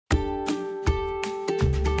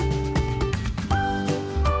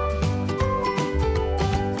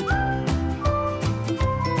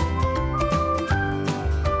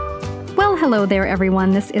Hello there,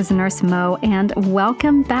 everyone. This is Nurse Mo, and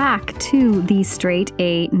welcome back to the Straight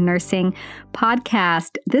A Nursing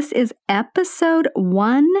Podcast. This is episode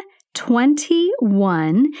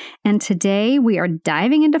 121, and today we are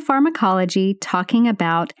diving into pharmacology, talking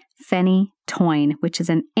about Phenytoin, which is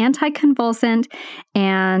an anticonvulsant.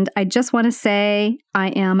 And I just want to say I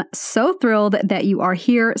am so thrilled that you are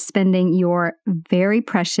here spending your very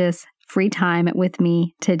precious free time with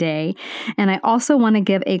me today. And I also want to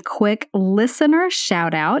give a quick listener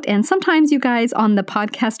shout out. And sometimes you guys on the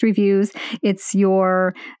podcast reviews, it's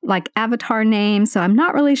your avatar name. So I'm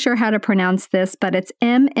not really sure how to pronounce this, but it's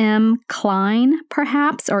MM Klein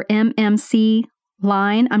perhaps, or MMC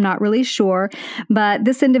Line. I'm not really sure, but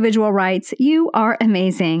this individual writes, "You are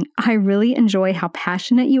amazing. I really enjoy how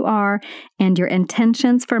passionate you are and your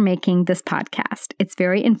intentions for making this podcast. It's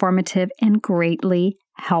very informative and greatly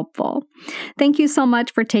helpful." Thank you so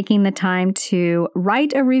much for taking the time to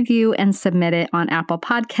write a review and submit it on Apple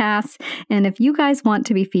Podcasts. And if you guys want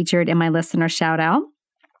to be featured in my listener shout out,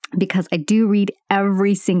 because I do read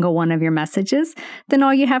every single one of your messages, then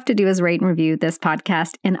all you have to do is rate and review this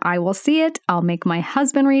podcast and I will see it. I'll make my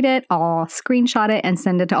husband read it. I'll screenshot it and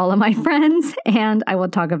send it to all of my friends, and I will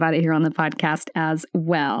talk about it here on the podcast as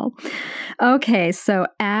well. Okay, so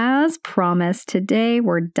as promised, today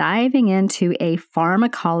we're diving into a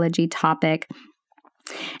pharmacology topic.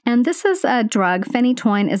 And this is a drug.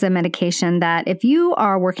 Phenytoin is a medication that if you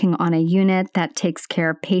are working on a unit that takes care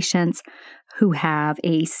of patients who have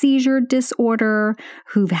a seizure disorder,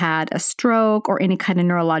 who've had a stroke, or any kind of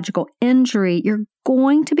neurological injury, you're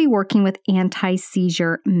going to be working with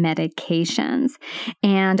anti-seizure medications.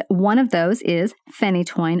 And one of those is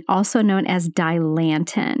Phenytoin, also known as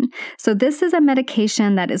Dilantin. So this is a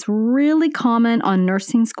medication that is really common on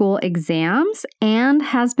nursing school exams and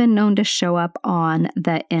has been known to show up on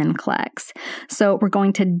the NCLEX. So we're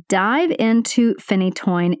going to dive into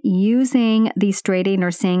Phenytoin using the Straight A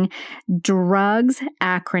Nursing DRRUGS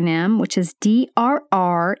acronym, which is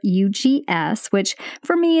DRRUGS, which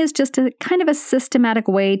for me is just a kind of a systematic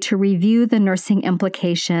way to review the nursing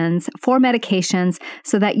implications for medications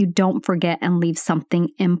so that you don't forget and leave something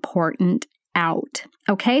important out.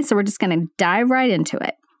 Okay, so we're just going to dive right into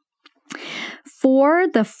it. For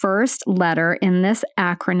the first letter in this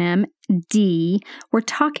acronym, D, we're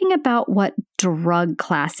talking about what drug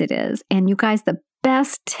class it is. And you guys, the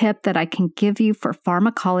best tip that I can give you for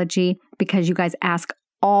pharmacology, because you guys ask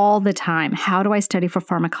all the time, how do I study for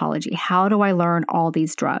pharmacology? How do I learn all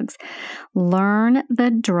these drugs? Learn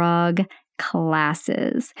the drug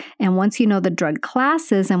classes. And once you know the drug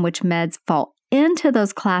classes and which meds fall into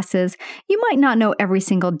those classes, you might not know every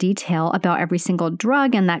single detail about every single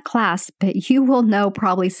drug in that class, but you will know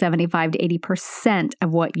probably 75 to 80%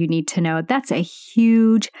 of what you need to know. That's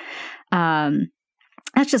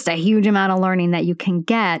just a huge amount of learning that you can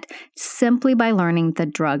get simply by learning the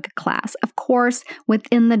drug class. Of course,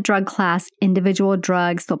 within the drug class, individual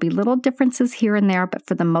drugs, there'll be little differences here and there, but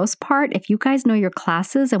for the most part, if you guys know your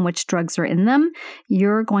classes and which drugs are in them,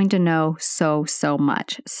 you're going to know so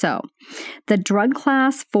much. So the drug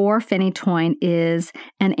class for Phenytoin is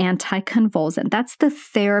an anticonvulsant. That's the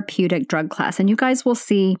therapeutic drug class. And you guys will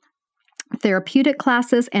see therapeutic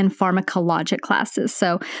classes and pharmacologic classes.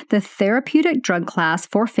 So the therapeutic drug class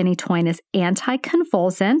for Phenytoin is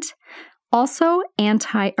anticonvulsant, also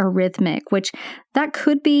antiarrhythmic, which that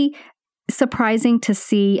could be surprising to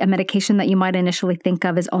see a medication that you might initially think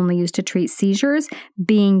of as only used to treat seizures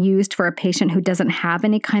being used for a patient who doesn't have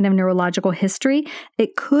any kind of neurological history.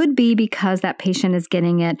 It could be because that patient is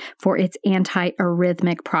getting it for its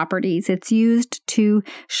antiarrhythmic properties. It's used to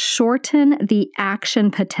shorten the action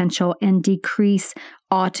potential and decrease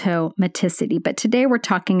automaticity. But today we're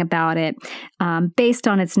talking about it based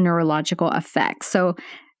on its neurological effects. So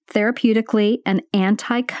therapeutically, an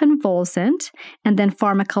anticonvulsant, and then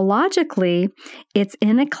pharmacologically, it's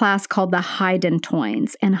in a class called the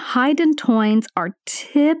hydantoins. And hydantoins are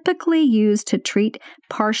typically used to treat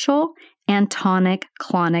partial and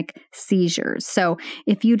tonic-clonic seizures. So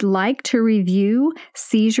if you'd like to review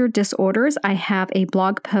seizure disorders, I have a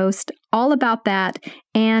blog post all about that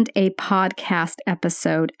and a podcast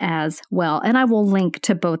episode as well. And I will link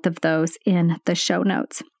to both of those in the show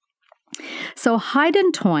notes. So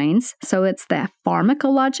hydantoins, so it's the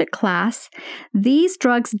pharmacologic class, these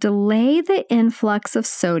drugs delay the influx of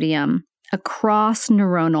sodium across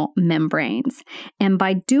neuronal membranes. And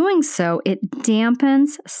by doing so, it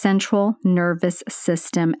dampens central nervous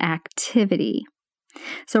system activity.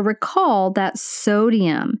 So recall that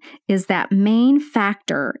sodium is that main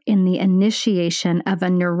factor in the initiation of a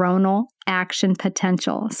neuronal action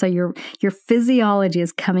potential. So your physiology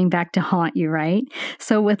is coming back to haunt you, right?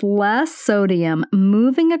 So with less sodium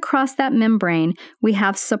moving across that membrane, we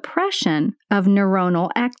have suppression of neuronal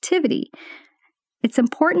activity. It's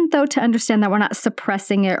important, though, to understand that we're not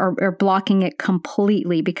suppressing it or blocking it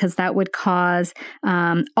completely, because that would cause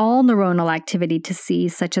all neuronal activity to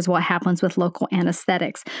cease, such as what happens with local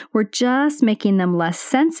anesthetics. We're just making them less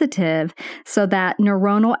sensitive so that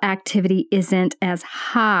neuronal activity isn't as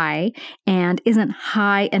high and isn't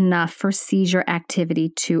high enough for seizure activity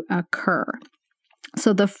to occur.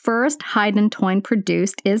 So the first Phenytoin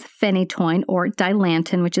produced is Phenytoin, or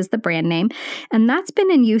Dilantin, which is the brand name, and that's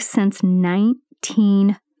been in use since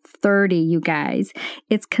 1930, you guys.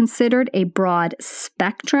 It's considered a broad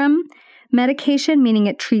spectrum medication, meaning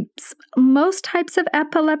it treats most types of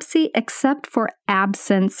epilepsy except for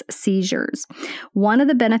absence seizures. One of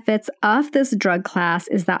the benefits of this drug class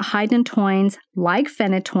is that Phenytoins, like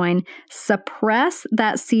Phenytoin, suppress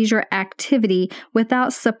that seizure activity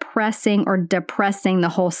without suppressing or depressing the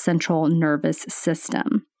whole central nervous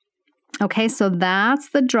system. Okay, so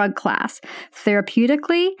that's the drug class.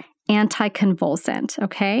 Therapeutically, anticonvulsant,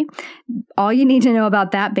 okay? All you need to know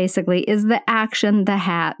about that basically is the action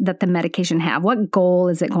that the medication have. What goal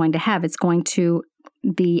is it going to have? It's going to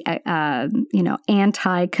be,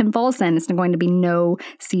 anticonvulsant. It's going to be no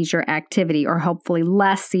seizure activity, or hopefully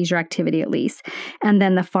less seizure activity at least. And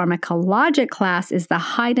then the pharmacologic class is the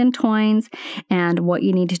Phenytoins. And what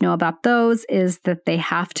you need to know about those is that they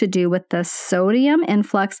have to do with the sodium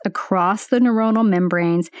influx across the neuronal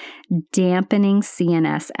membranes, dampening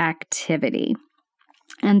CNS activity.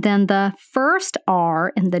 And then the first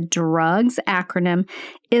R in the DRRUGS acronym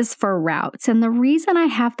is for routes. And the reason I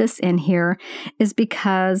have this in here is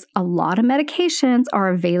because a lot of medications are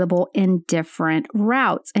available in different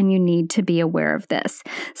routes, and you need to be aware of this.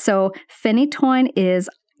 So Phenytoin is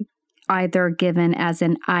either given as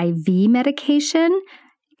an IV medication,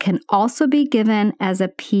 can also be given as a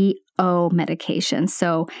PO medication.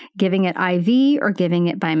 So giving it IV or giving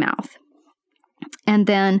it by mouth. And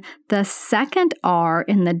then the second R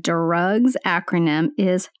in the DRRUGS acronym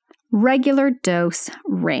is regular dose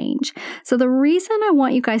range. So the reason I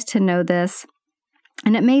want you guys to know this,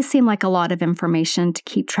 and it may seem like a lot of information to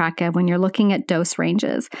keep track of when you're looking at dose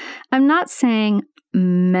ranges, I'm not saying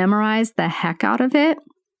memorize the heck out of it,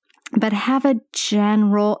 but have a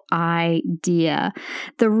general idea.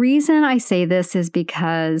 The reason I say this is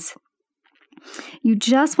because you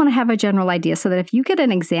just want to have a general idea so that if you get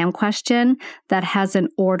an exam question that has an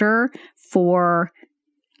order for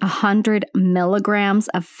 100 milligrams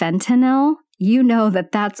of fentanyl, you know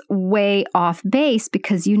that that's way off base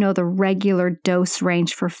because you know the regular dose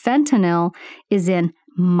range for fentanyl is in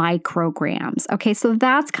micrograms. Okay, so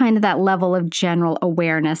that's kind of that level of general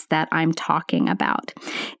awareness that I'm talking about.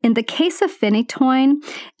 In the case of Phenytoin,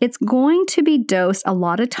 it's going to be dosed a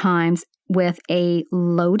lot of times with a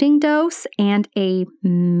loading dose and a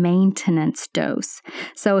maintenance dose.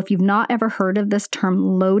 So if you've not ever heard of this term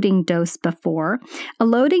loading dose before, a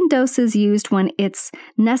loading dose is used when it's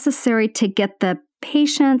necessary to get the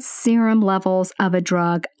patient's serum levels of a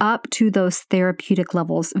drug up to those therapeutic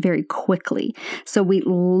levels very quickly. So we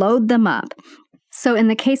load them up. So in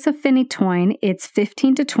the case of Phenytoin, it's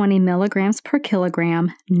 15 to 20 milligrams per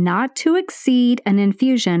kilogram, not to exceed an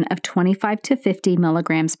infusion of 25 to 50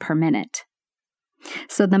 milligrams per minute.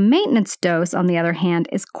 So the maintenance dose, on the other hand,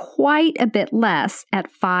 is quite a bit less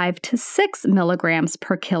at 5 to 6 milligrams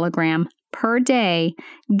per kilogram per day,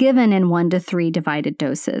 given in 1 to 3 divided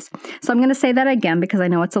doses. So I'm going to say that again because I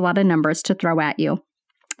know it's a lot of numbers to throw at you.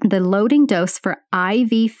 The loading dose for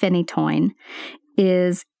IV Phenytoin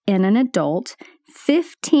is, in an adult,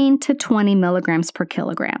 15 to 20 milligrams per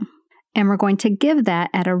kilogram. And we're going to give that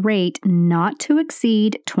at a rate not to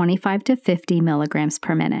exceed 25 to 50 milligrams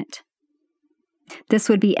per minute. This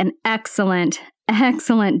would be an excellent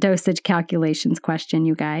dosage calculations question,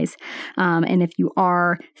 you guys. And if you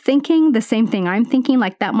are thinking the same thing I'm thinking,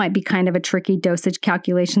 like that might be kind of a tricky dosage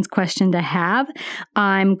calculations question to have,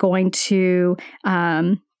 I'm going to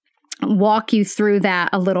walk you through that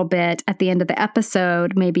a little bit at the end of the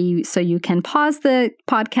episode, maybe so you can pause the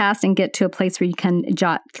podcast and get to a place where you can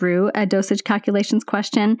jot through a dosage calculations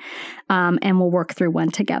question, and we'll work through one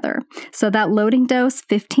together. So that loading dose,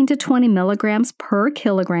 15 to 20 milligrams per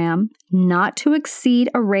kilogram, not to exceed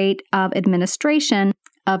a rate of administration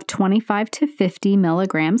of 25 to 50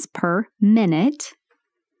 milligrams per minute.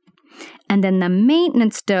 And then the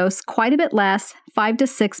maintenance dose, quite a bit less, 5 to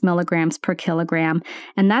 6 milligrams per kilogram.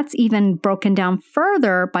 And that's even broken down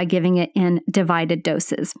further by giving it in divided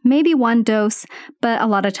doses. Maybe 1 dose, but a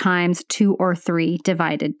lot of times 2 or 3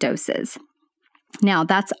 divided doses. Now,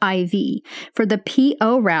 that's IV. For the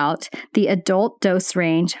PO route, the adult dose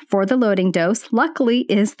range for the loading dose, luckily,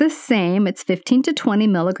 is the same. It's 15 to 20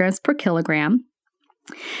 milligrams per kilogram.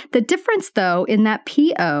 The difference, though, in that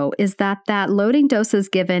PO is that loading dose is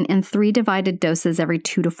given in 3 divided doses every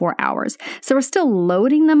 2 to 4 hours. So we're still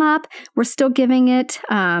loading them up. We're still giving it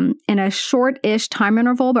in a short-ish time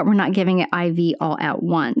interval, but we're not giving it IV all at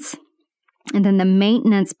once. And then the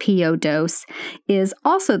maintenance PO dose is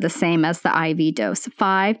also the same as the IV dose,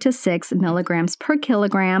 5 to 6 milligrams per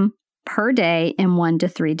kilogram per day in 1 to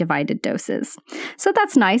 3 divided doses. So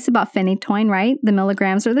that's nice about phenytoin, right? The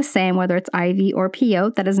milligrams are the same, whether it's IV or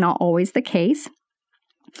PO. That is not always the case.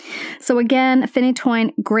 So again,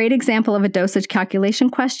 phenytoin, great example of a dosage calculation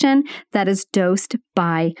question that is dosed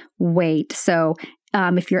by weight. So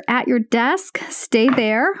if you're at your desk, stay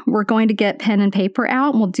there. We're going to get pen and paper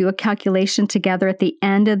out, and we'll do a calculation together at the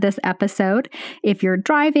end of this episode. If you're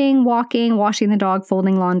driving, walking, washing the dog,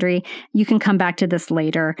 folding laundry, you can come back to this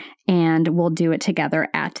later, and we'll do it together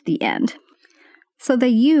at the end. So the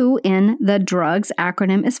U in the DRRUGS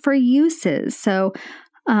acronym is for uses. So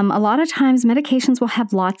a lot of times medications will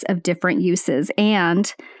have lots of different uses,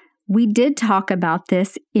 and we did talk about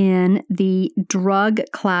this in the drug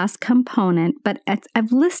class component, but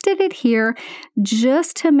I've listed it here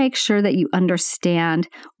just to make sure that you understand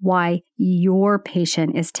why your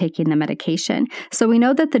patient is taking the medication. So we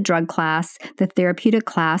know that the drug class, the therapeutic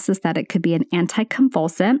class, is that it could be an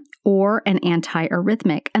anticonvulsant or an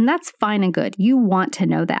antiarrhythmic, and that's fine and good. You want to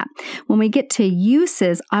know that. When we get to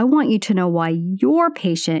uses, I want you to know why your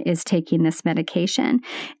patient is taking this medication.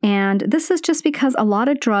 And this is just because a lot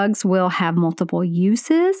of drugs will have multiple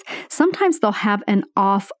uses. Sometimes they'll have an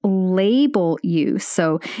off-label use.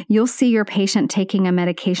 So you'll see your patient taking a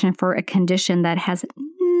medication for a condition that has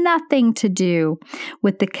nothing to do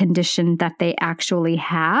with the condition that they actually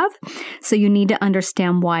have. So you need to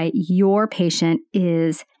understand why your patient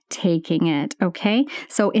is taking it, okay?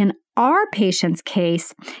 So in our patient's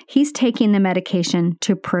case, he's taking the medication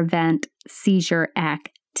to prevent seizure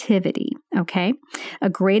activity, okay? A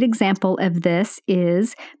great example of this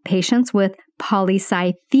is patients with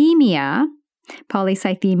polycythemia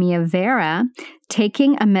vera,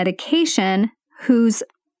 taking a medication whose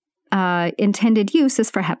intended use is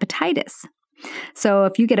for hepatitis. So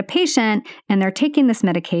if you get a patient and they're taking this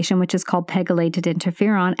medication, which is called pegylated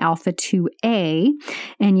interferon alpha 2A,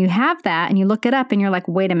 and you have that and you look it up and you're like,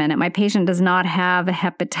 wait a minute, my patient does not have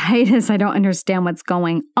hepatitis. I don't understand what's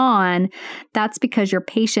going on. That's because your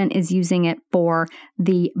patient is using it for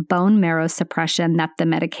the bone marrow suppression that the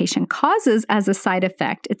medication causes as a side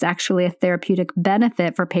effect. It's actually a therapeutic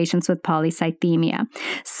benefit for patients with polycythemia.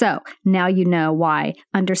 So now you know why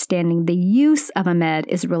understanding the use of a med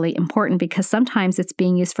is really important, because sometimes it's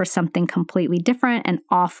being used for something completely different and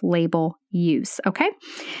off-label use, okay?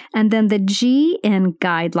 And then the G in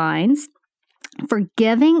guidelines for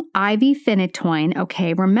giving IV phenytoin,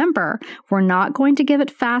 okay, remember, we're not going to give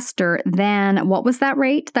it faster than, what was that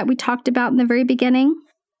rate that we talked about in the very beginning?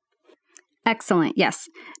 Excellent, yes.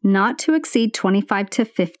 Not to exceed 25 to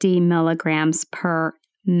 50 milligrams per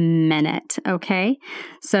minute, okay?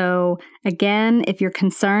 So again, if you're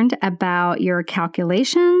concerned about your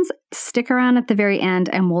calculations, stick around at the very end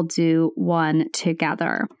and we'll do one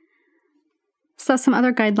together. So some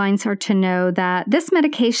other guidelines are to know that this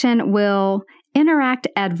medication will interact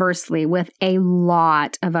adversely with a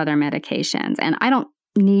lot of other medications. And I don't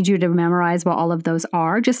need you to memorize what all of those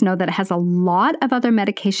are. Just know that it has a lot of other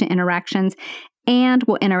medication interactions and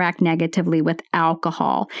will interact negatively with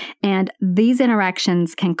alcohol. And these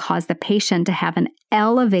interactions can cause the patient to have an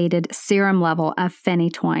elevated serum level of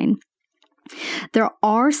phenytoin. There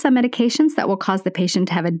are some medications that will cause the patient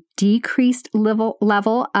to have a decreased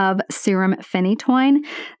level of serum phenytoin.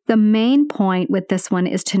 The main point with this one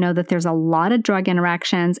is to know that there's a lot of drug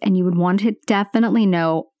interactions, and you would want to definitely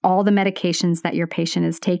know all the medications that your patient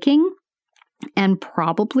is taking. And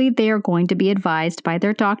probably they are going to be advised by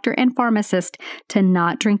their doctor and pharmacist to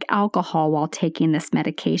not drink alcohol while taking this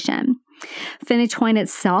medication. Phenytoin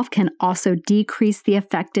itself can also decrease the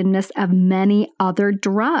effectiveness of many other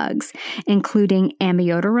drugs, including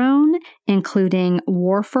amiodarone, including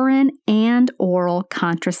warfarin, and oral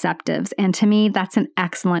contraceptives. And to me, that's an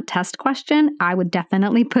excellent test question. I would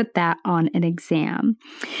definitely put that on an exam.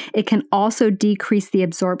 It can also decrease the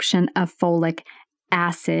absorption of folic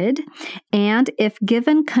acid, and if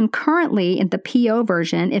given concurrently in the PO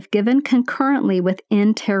version, if given concurrently with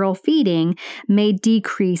enteral feeding, may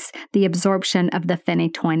decrease the absorption of the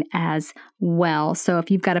phenytoin as well. So if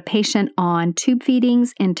you've got a patient on tube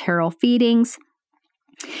feedings, enteral feedings,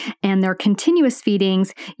 and their continuous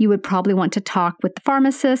feedings, you would probably want to talk with the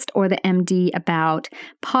pharmacist or the MD about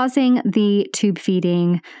pausing the tube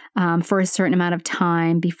feeding for a certain amount of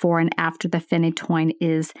time before and after the phenytoin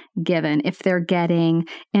is given. If they're getting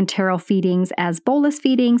enteral feedings as bolus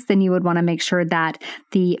feedings, then you would want to make sure that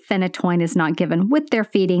the phenytoin is not given with their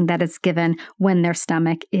feeding, that it's given when their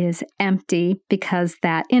stomach is empty, because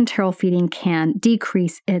that enteral feeding can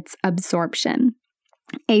decrease its absorption.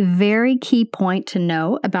 A very key point to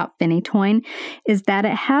know about phenytoin is that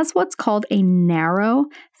it has what's called a narrow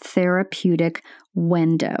therapeutic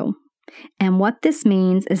window. And what this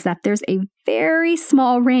means is that there's a very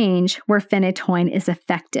small range where phenytoin is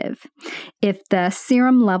effective. If the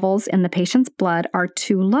serum levels in the patient's blood are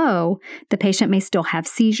too low, the patient may still have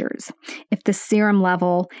seizures. If the serum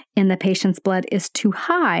level in the patient's blood is too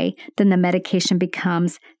high, then the medication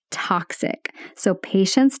becomes toxic. So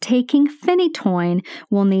patients taking phenytoin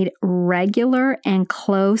will need regular and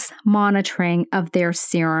close monitoring of their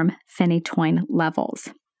serum phenytoin levels.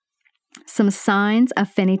 Some signs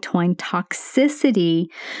of phenytoin toxicity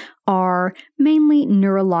are mainly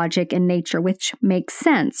neurologic in nature, which makes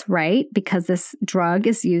sense, right? Because this drug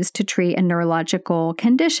is used to treat a neurological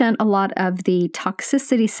condition. A lot of the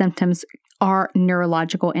toxicity symptoms are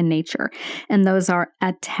neurological in nature, and those are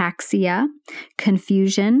ataxia,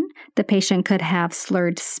 confusion. The patient could have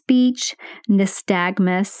slurred speech,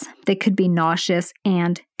 nystagmus. They could be nauseous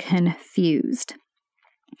and confused.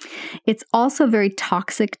 It's also very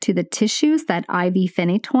toxic to the tissues, that IV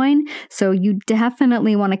phenytoin, so you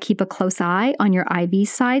definitely want to keep a close eye on your IV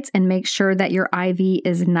sites and make sure that your IV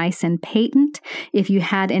is nice and patent. If you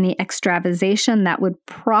had any extravasation, that would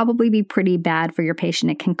probably be pretty bad for your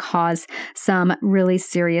patient. It can cause some really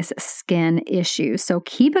serious skin issues, so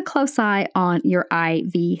keep a close eye on your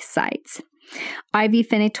IV sites. IV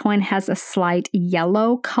phenytoin has a slight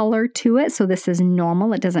yellow color to it, so this is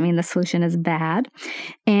normal. It doesn't mean the solution is bad.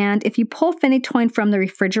 And if you pull phenytoin from the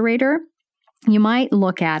refrigerator, you might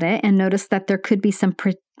look at it and notice that there could be some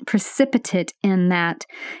precipitate in that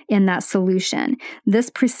solution. This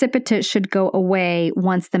precipitate should go away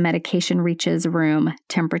once the medication reaches room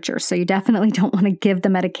temperature. So you definitely don't want to give the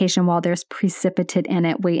medication while there's precipitate in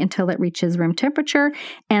it. Wait until it reaches room temperature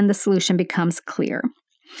and the solution becomes clear.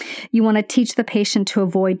 You want to teach the patient to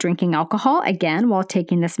avoid drinking alcohol, again, while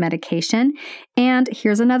taking this medication. And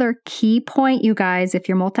here's another key point, you guys. If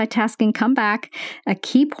you're multitasking, come back. A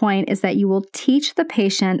key point is that you will teach the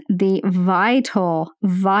patient the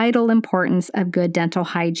vital importance of good dental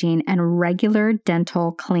hygiene and regular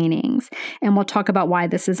dental cleanings. And we'll talk about why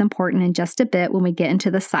this is important in just a bit when we get into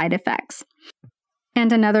the side effects.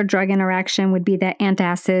 And another drug interaction would be that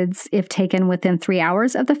antacids, if taken within 3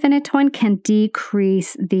 hours of the phenytoin, can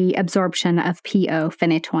decrease the absorption of PO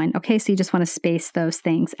phenytoin. Okay, so you just want to space those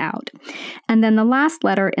things out. And then the last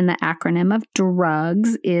letter in the acronym of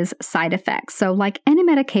DRRUGS is side effects. So like any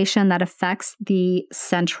medication that affects the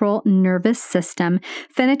central nervous system,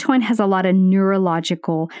 phenytoin has a lot of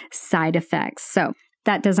neurological side effects. So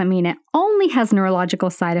that doesn't mean it only has neurological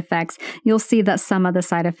side effects. You'll see that some of the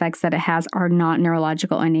side effects that it has are not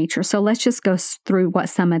neurological in nature. So let's just go through what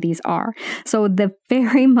some of these are. So the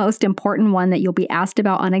very most important one that you'll be asked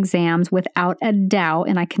about on exams without a doubt,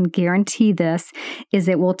 and I can guarantee this, is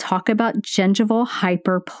it will talk about gingival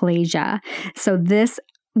hyperplasia. So this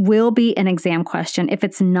will be an exam question. If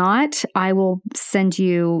it's not, I will send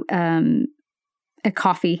you a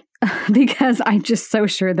coffee because I'm just so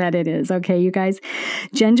sure that it is. Okay, you guys.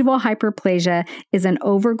 Gingival hyperplasia is an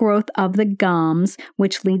overgrowth of the gums,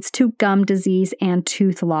 which leads to gum disease and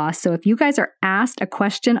tooth loss. So if you guys are asked a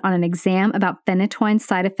question on an exam about phenytoin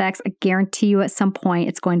side effects, I guarantee you at some point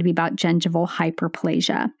it's going to be about gingival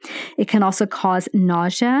hyperplasia. It can also cause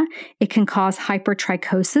nausea. It can cause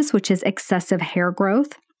hypertrichosis, which is excessive hair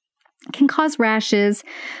growth. It can cause rashes,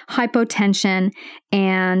 hypotension,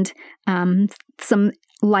 and some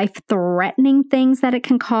life-threatening things that it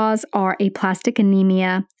can cause are aplastic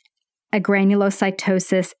anemia,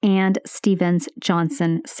 agranulocytosis, and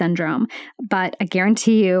Stevens-Johnson syndrome. But I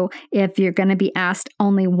guarantee you, if you're going to be asked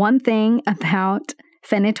only one thing about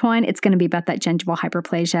Phenytoin, it's going to be about that gingival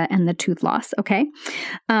hyperplasia and the tooth loss, okay?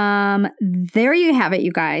 There you have it,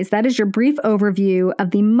 you guys. That is your brief overview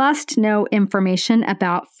of the must-know information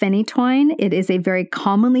about phenytoin. It is a very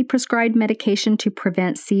commonly prescribed medication to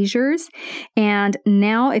prevent seizures. And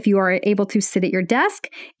now, if you are able to sit at your desk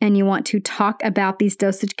and you want to talk about these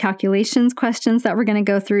dosage calculations questions that we're going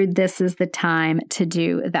to go through, this is the time to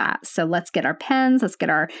do that. So let's get our pens, let's get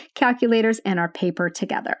our calculators and our paper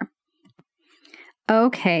together.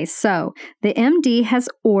 Okay, so the MD has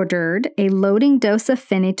ordered a loading dose of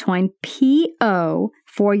phenytoin PO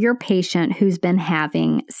for your patient who's been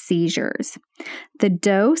having seizures. The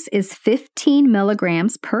dose is 15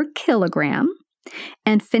 milligrams per kilogram,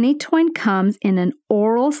 and phenytoin comes in an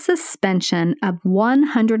oral suspension of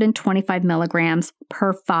 125 milligrams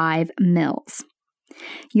per 5 mils.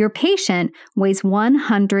 Your patient weighs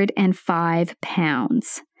 105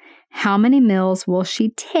 pounds. How many mils will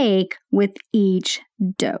she take with each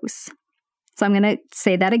dose? So I'm going to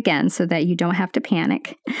say that again so that you don't have to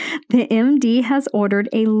panic. The MD has ordered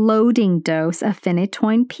a loading dose of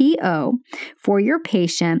Phenytoin PO for your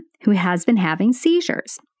patient who has been having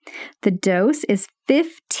seizures. The dose is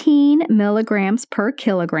 15 milligrams per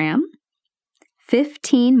kilogram.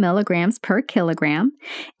 15 milligrams per kilogram,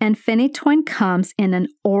 and phenytoin comes in an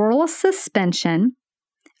oral suspension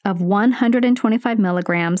of 125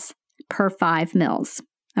 milligrams per 5 mils.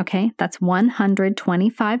 Okay, that's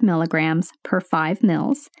 125 milligrams per 5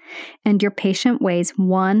 mils, and your patient weighs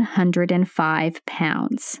 105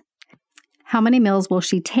 pounds. How many mils will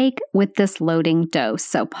she take with this loading dose?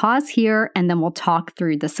 So pause here, and then we'll talk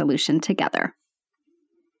through the solution together.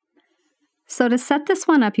 So to set this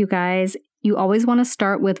one up, you guys, you always want to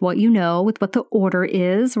start with what you know, with what the order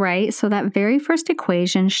is, right? So that very first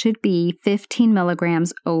equation should be 15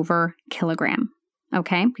 milligrams over kilogram,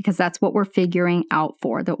 okay? Because that's what we're figuring out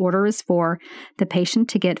for. The order is for the patient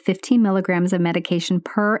to get 15 milligrams of medication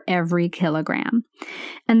per every kilogram.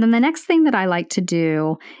 And then the next thing that I like to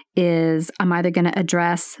do is I'm either going to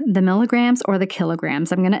address the milligrams or the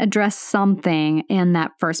kilograms. I'm going to address something in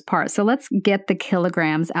that first part. So let's get the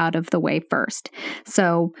kilograms out of the way first.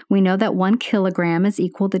 So we know that 1 kilogram is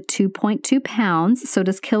equal to 2.2 pounds. So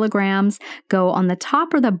does kilograms go on the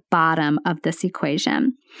top or the bottom of this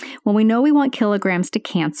equation? Well, we know we want kilograms to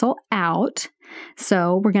cancel out.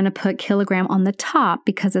 So we're going to put kilogram on the top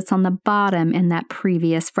because it's on the bottom in that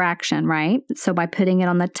previous fraction, right? So by putting it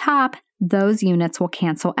on the top, those units will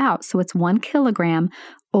cancel out. So it's 1 kilogram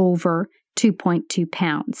over 2.2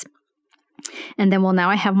 pounds. And then, well, now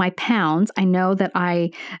I have my pounds. I know that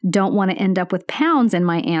I don't want to end up with pounds in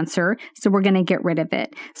my answer, so we're going to get rid of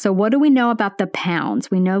it. So what do we know about the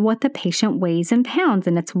pounds? We know what the patient weighs in pounds,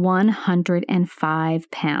 and it's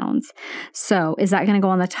 105 pounds. So is that going to go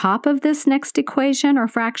on the top of this next equation or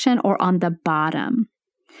fraction or on the bottom?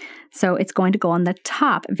 So it's going to go on the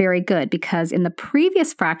top. Very good, because in the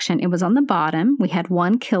previous fraction, it was on the bottom. We had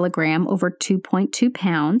 1 kilogram over 2.2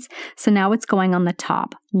 pounds. So now it's going on the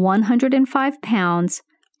top, 105 pounds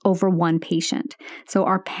over 1 patient. So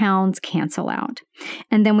our pounds cancel out.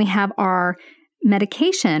 And then we have our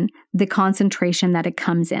medication, the concentration that it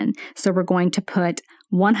comes in. So we're going to put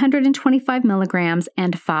 125 milligrams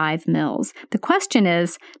and 5 mils. The question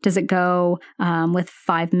is, does it go with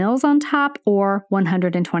 5 mils on top or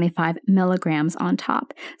 125 milligrams on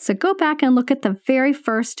top? So go back and look at the very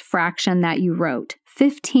first fraction that you wrote,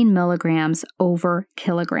 15 milligrams over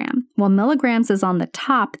kilogram. Well, milligrams is on the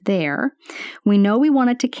top there. We know we want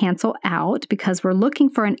it to cancel out because we're looking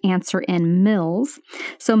for an answer in mils.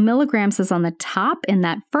 So milligrams is on the top in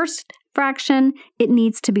that first fraction. It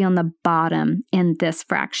needs to be on the bottom in this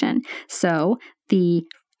fraction. So the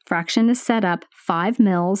fraction is set up 5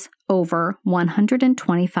 mils over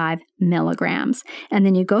 125 milligrams. And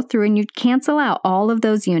then you go through and you cancel out all of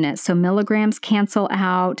those units. So milligrams cancel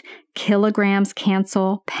out, kilograms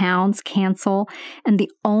cancel, pounds cancel, and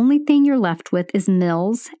the only thing you're left with is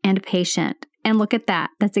mils and patient. And look at that.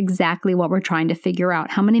 That's exactly what we're trying to figure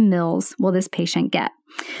out. How many mils will this patient get?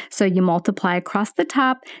 So you multiply across the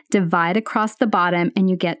top, divide across the bottom, and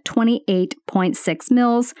you get 28.6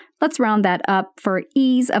 mils. Let's round that up for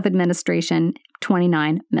ease of administration,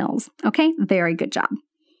 29 mils. Okay, very good job.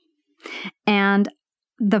 And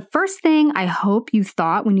the first thing I hope you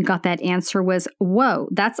thought when you got that answer was, whoa,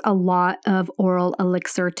 that's a lot of oral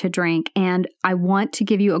elixir to drink. And I want to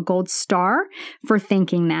give you a gold star for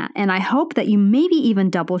thinking that. And I hope that you maybe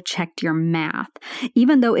even double checked your math.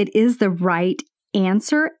 Even though it is the right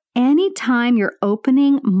answer, anytime you're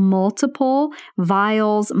opening multiple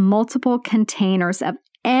vials, multiple containers of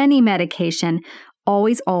any medication,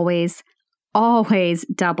 always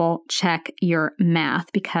double check your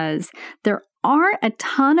math, because there aren't a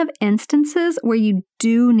ton of instances where you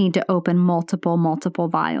do need to open multiple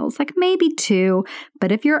vials, like maybe 2,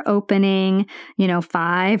 but if you're opening,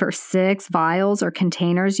 5 or 6 vials or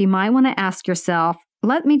containers, you might want to ask yourself,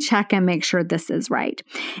 let me check and make sure this is right.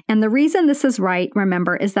 And the reason this is right,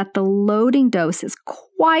 remember, is that the loading dose is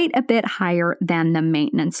quite a bit higher than the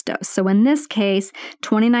maintenance dose. So in this case,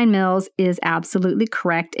 29 mils is absolutely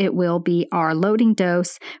correct. It will be our loading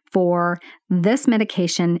dose for this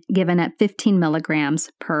medication given at 15 milligrams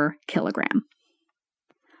per kilogram.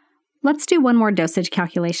 Let's do one more dosage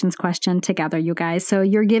calculations question together, you guys. So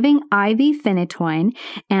you're giving IV phenytoin,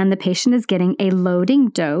 and the patient is getting a loading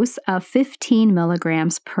dose of 15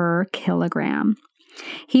 milligrams per kilogram.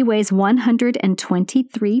 He weighs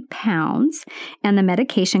 123 pounds, and the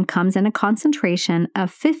medication comes in a concentration of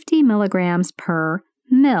 50 milligrams per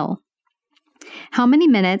mil. How many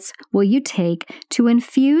minutes will you take to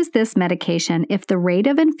infuse this medication if the rate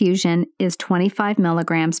of infusion is 25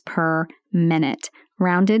 milligrams per minute?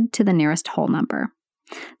 Rounded to the nearest whole number.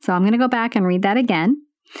 So I'm going to go back and read that again.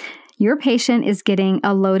 Your patient is getting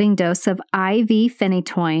a loading dose of IV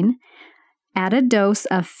phenytoin at a dose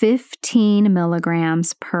of 15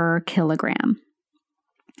 milligrams per kilogram.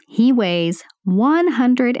 He weighs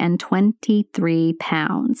 123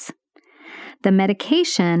 pounds. The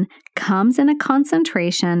medication comes in a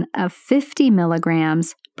concentration of 50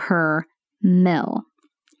 milligrams per mil.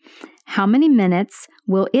 How many minutes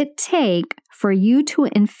will it take for you to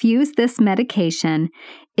infuse this medication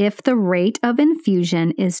if the rate of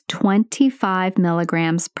infusion is 25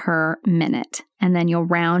 milligrams per minute? And then you'll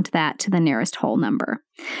round that to the nearest whole number.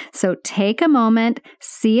 So take a moment,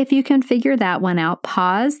 see if you can figure that one out,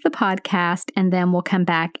 pause the podcast, and then we'll come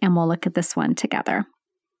back and we'll look at this one together.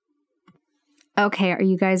 Okay, are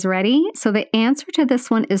you guys ready? So the answer to this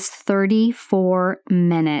one is 34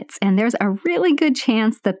 minutes. And there's a really good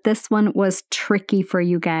chance that this one was tricky for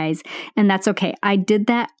you guys. And that's okay. I did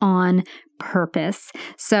that on purpose.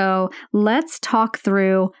 So let's talk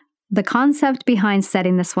through the concept behind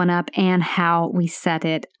setting this one up and how we set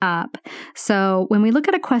it up. So when we look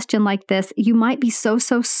at a question like this, you might be so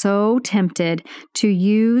tempted to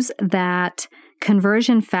use that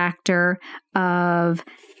conversion factor of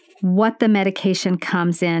what the medication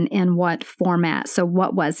comes in what format. So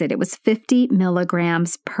what was it? It was 50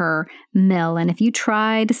 milligrams per mil. And if you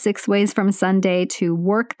tried 6 ways from Sunday to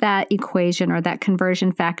work that equation or that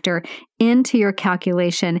conversion factor into your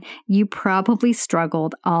calculation, you probably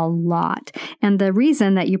struggled a lot. And the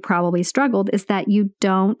reason that you probably struggled is that you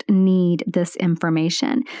don't need this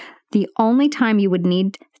information. The only time you would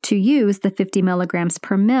need to use the 50 milligrams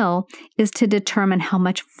per mil is to determine how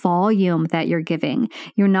much volume that you're giving.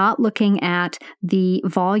 You're not looking at the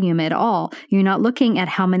volume at all. You're not looking at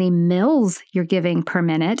how many mils you're giving per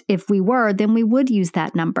minute. If we were, then we would use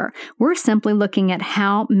that number. We're simply looking at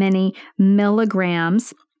how many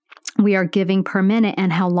milligrams we are giving per minute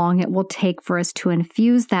and how long it will take for us to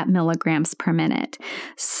infuse that milligrams per minute.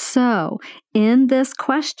 So in this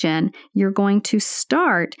question, you're going to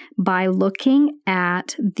start by looking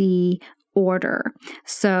at the order.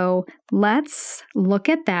 So let's look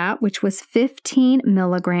at that, which was 15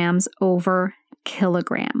 milligrams over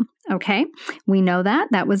kilogram. Okay, we know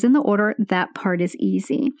that was in the order. That part is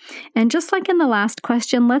easy. And just like in the last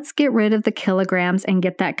question, let's get rid of the kilograms and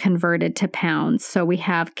get that converted to pounds. So we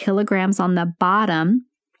have kilograms on the bottom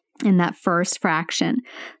in that first fraction.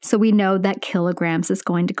 So we know that kilograms is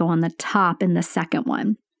going to go on the top in the second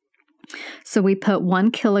one. So we put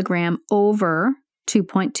 1 kilogram over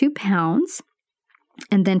 2.2 pounds.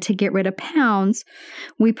 And then to get rid of pounds,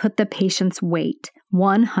 we put the patient's weight,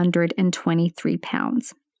 123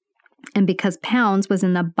 pounds. And because pounds was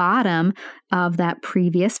in the bottom of that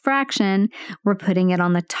previous fraction, we're putting it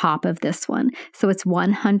on the top of this one. So it's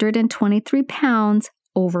 123 pounds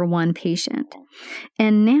over one patient.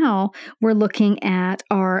 And now we're looking at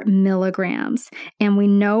our milligrams. And we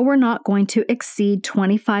know we're not going to exceed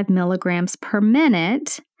 25 milligrams per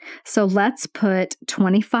minute. So let's put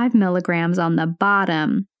 25 milligrams on the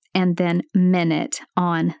bottom and then minute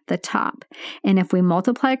on the top. And if we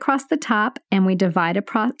multiply across the top and we divide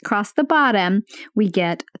across the bottom, we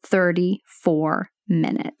get 34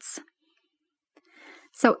 minutes.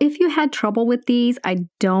 So if you had trouble with these, I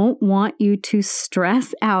don't want you to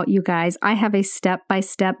stress out, you guys. I have a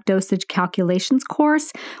step-by-step dosage calculations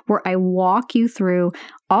course where I walk you through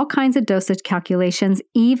all kinds of dosage calculations,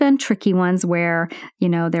 even tricky ones where,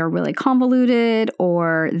 they're really convoluted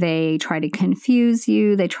or they try to confuse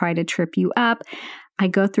you, they try to trip you up. I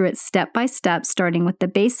go through it step by step, starting with the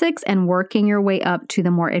basics and working your way up to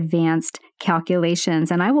the more advanced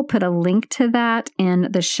calculations. And I will put a link to that in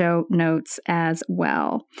the show notes as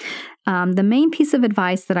well. The main piece of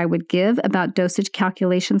advice that I would give about dosage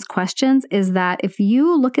calculations questions is that if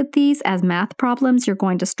you look at these as math problems, you're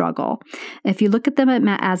going to struggle. If you look at them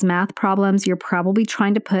as math problems, you're probably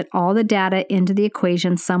trying to put all the data into the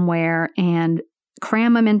equation somewhere and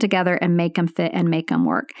cram them in together and make them fit and make them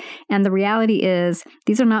work. And the reality is,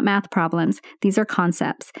 these are not math problems. These are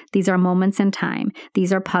concepts. These are moments in time.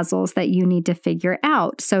 These are puzzles that you need to figure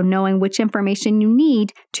out. So knowing which information you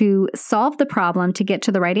need to solve the problem to get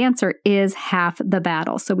to the right answer is half the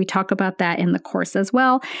battle. So we talk about that in the course as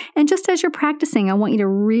well. And just as you're practicing, I want you to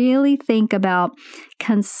really think about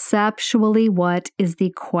conceptually, what is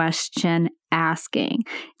the question asking?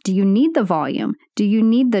 Do you need the volume? Do you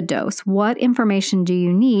need the dose? What information do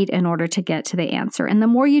you need in order to get to the answer? And the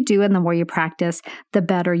more you do and the more you practice, the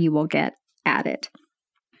better you will get at it.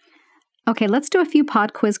 Okay, let's do a few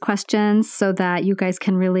pod quiz questions so that you guys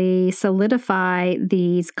can really solidify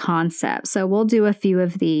these concepts. So we'll do a few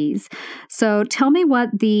of these. So tell me what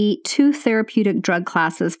the 2 therapeutic drug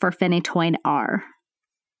classes for phenytoin are.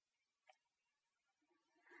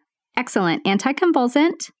 Excellent.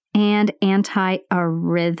 Anticonvulsant and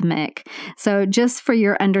antiarrhythmic. So just for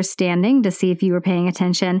your understanding, to see if you were paying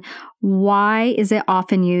attention, why is it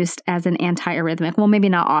often used as an antiarrhythmic? Well, maybe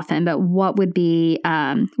not often, but what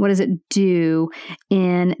does it do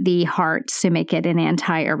in the heart to make it an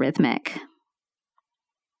antiarrhythmic?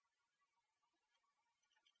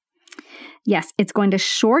 Yes, it's going to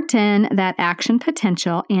shorten that action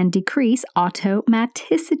potential and decrease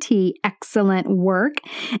automaticity. Excellent work.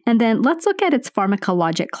 And then let's look at its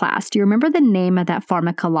pharmacologic class. Do you remember the name of that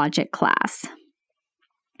pharmacologic class?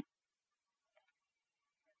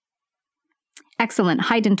 Excellent.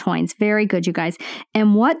 Phenytoins. Very good, you guys.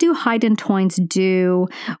 And what do phenytoins do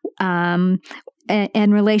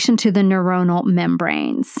in relation to the neuronal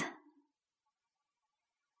membranes?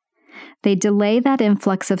 They delay that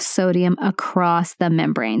influx of sodium across the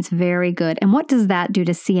membranes. Very good. And what does that do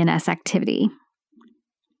to CNS activity?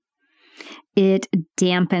 It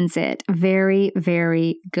dampens it. Very,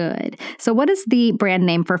 very good. So what is the brand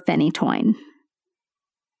name for Phenytoin?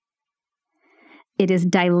 It is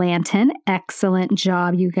Dilantin. Excellent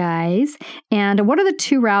job, you guys. And what are the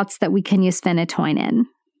 2 routes that we can use Phenytoin in?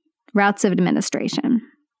 Routes of administration.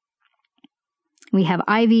 We have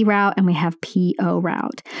IV route and we have PO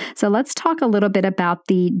route. So let's talk a little bit about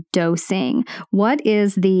the dosing. What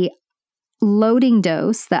is the loading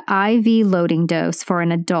dose, the IV loading dose for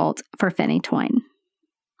an adult for Phenytoin?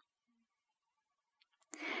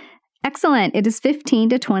 Excellent. It is 15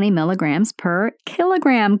 to 20 milligrams per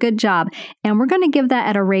kilogram. Good job. And we're going to give that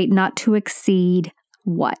at a rate not to exceed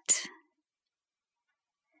what?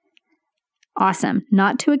 Awesome.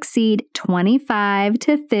 Not to exceed 25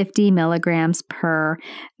 to 50 milligrams per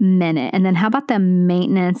minute. And then how about the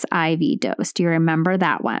maintenance IV dose? Do you remember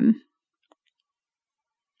that one?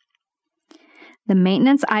 The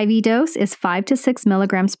maintenance IV dose is 5 to 6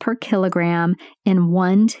 milligrams per kilogram in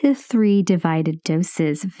 1 to 3 divided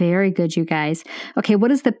doses. Very good, you guys. Okay,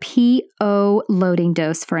 what is the PO loading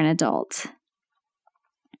dose for an adult?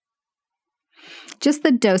 Just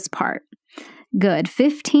the dose part. Good.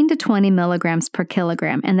 15 to 20 milligrams per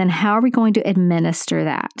kilogram. And then how are we going to administer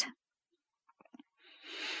that?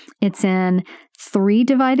 It's in 3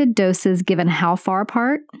 divided doses given how far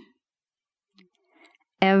apart?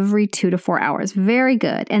 Every 2 to 4 hours. Very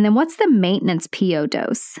good. And then what's the maintenance PO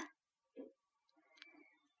dose?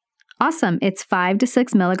 Awesome. It's 5 to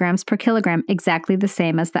 6 milligrams per kilogram, exactly the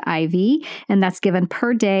same as the IV. And that's given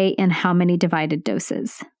per day in how many divided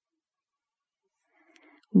doses?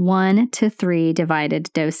 1 to 3 divided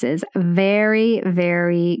doses. Very,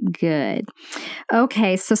 very good.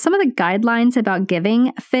 Okay, so some of the guidelines about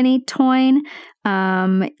giving Phenytoin,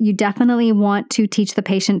 you definitely want to teach the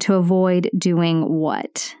patient to avoid doing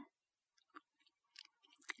what?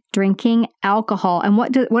 Drinking alcohol. And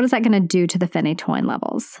what is that going to do to the Phenytoin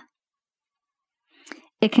levels?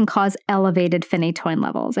 It can cause elevated Phenytoin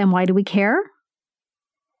levels. And why do we care?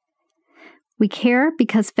 We care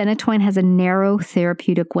because Phenytoin has a narrow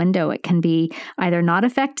therapeutic window. It can be either not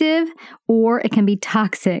effective or it can be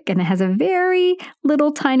toxic, and it has a very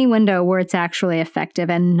little tiny window where it's actually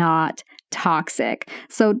effective and not toxic.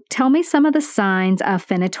 So tell me some of the signs of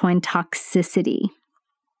Phenytoin toxicity.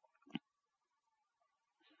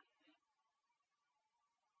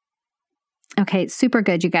 Okay, super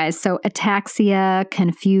good, you guys. So ataxia,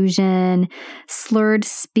 confusion, slurred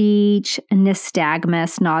speech,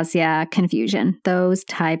 nystagmus, nausea, confusion, those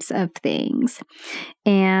types of things.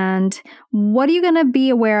 And what are you going to be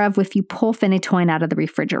aware of if you pull Phenytoin out of the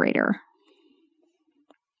refrigerator?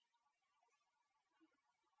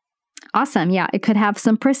 Awesome. Yeah, it could have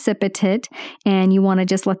some precipitate, and you want to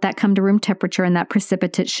just let that come to room temperature, and that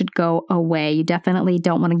precipitate should go away. You definitely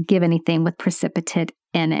don't want to give anything with precipitate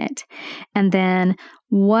in it. And then,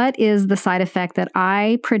 what is the side effect that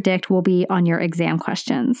I predict will be on your exam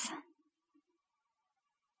questions?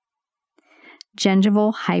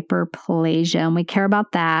 Gingival hyperplasia. And we care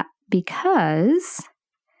about that because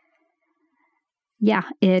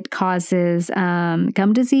it causes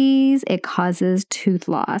gum disease, it causes tooth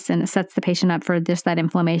loss, and it sets the patient up for just that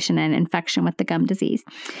inflammation and infection with the gum disease.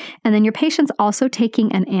 And then your patient's also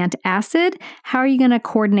taking an antacid. How are you going to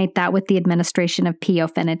coordinate that with the administration of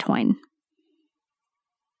Phenytoin?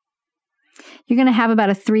 You're going to have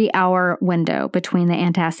about a 3-hour window between the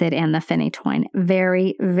antacid and the Phenytoin.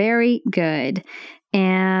 Very, very good.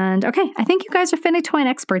 And okay, I think you guys are Phenytoin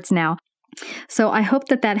experts now. So I hope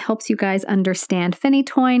that helps you guys understand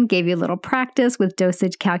Phenytoin, gave you a little practice with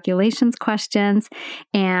dosage calculations questions.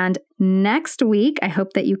 And next week, I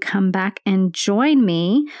hope that you come back and join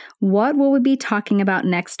me. What will we be talking about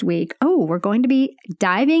next week? Oh, we're going to be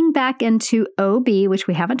diving back into OB, which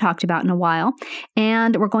we haven't talked about in a while.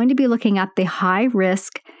 And we're going to be looking at the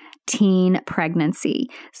high-risk teen pregnancy.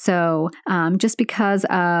 So just because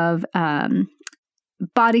of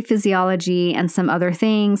body physiology and some other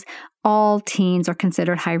things, all teens are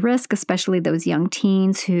considered high risk, especially those young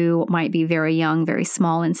teens who might be very young, very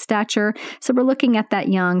small in stature. So we're looking at that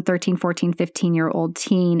young 13, 14, 15-year-old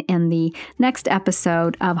teen in the next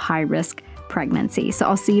episode of High Risk Pregnancy. So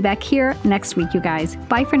I'll see you back here next week, you guys.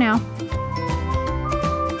 Bye for now.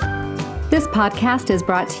 This podcast is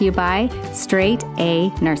brought to you by Straight A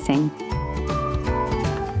Nursing.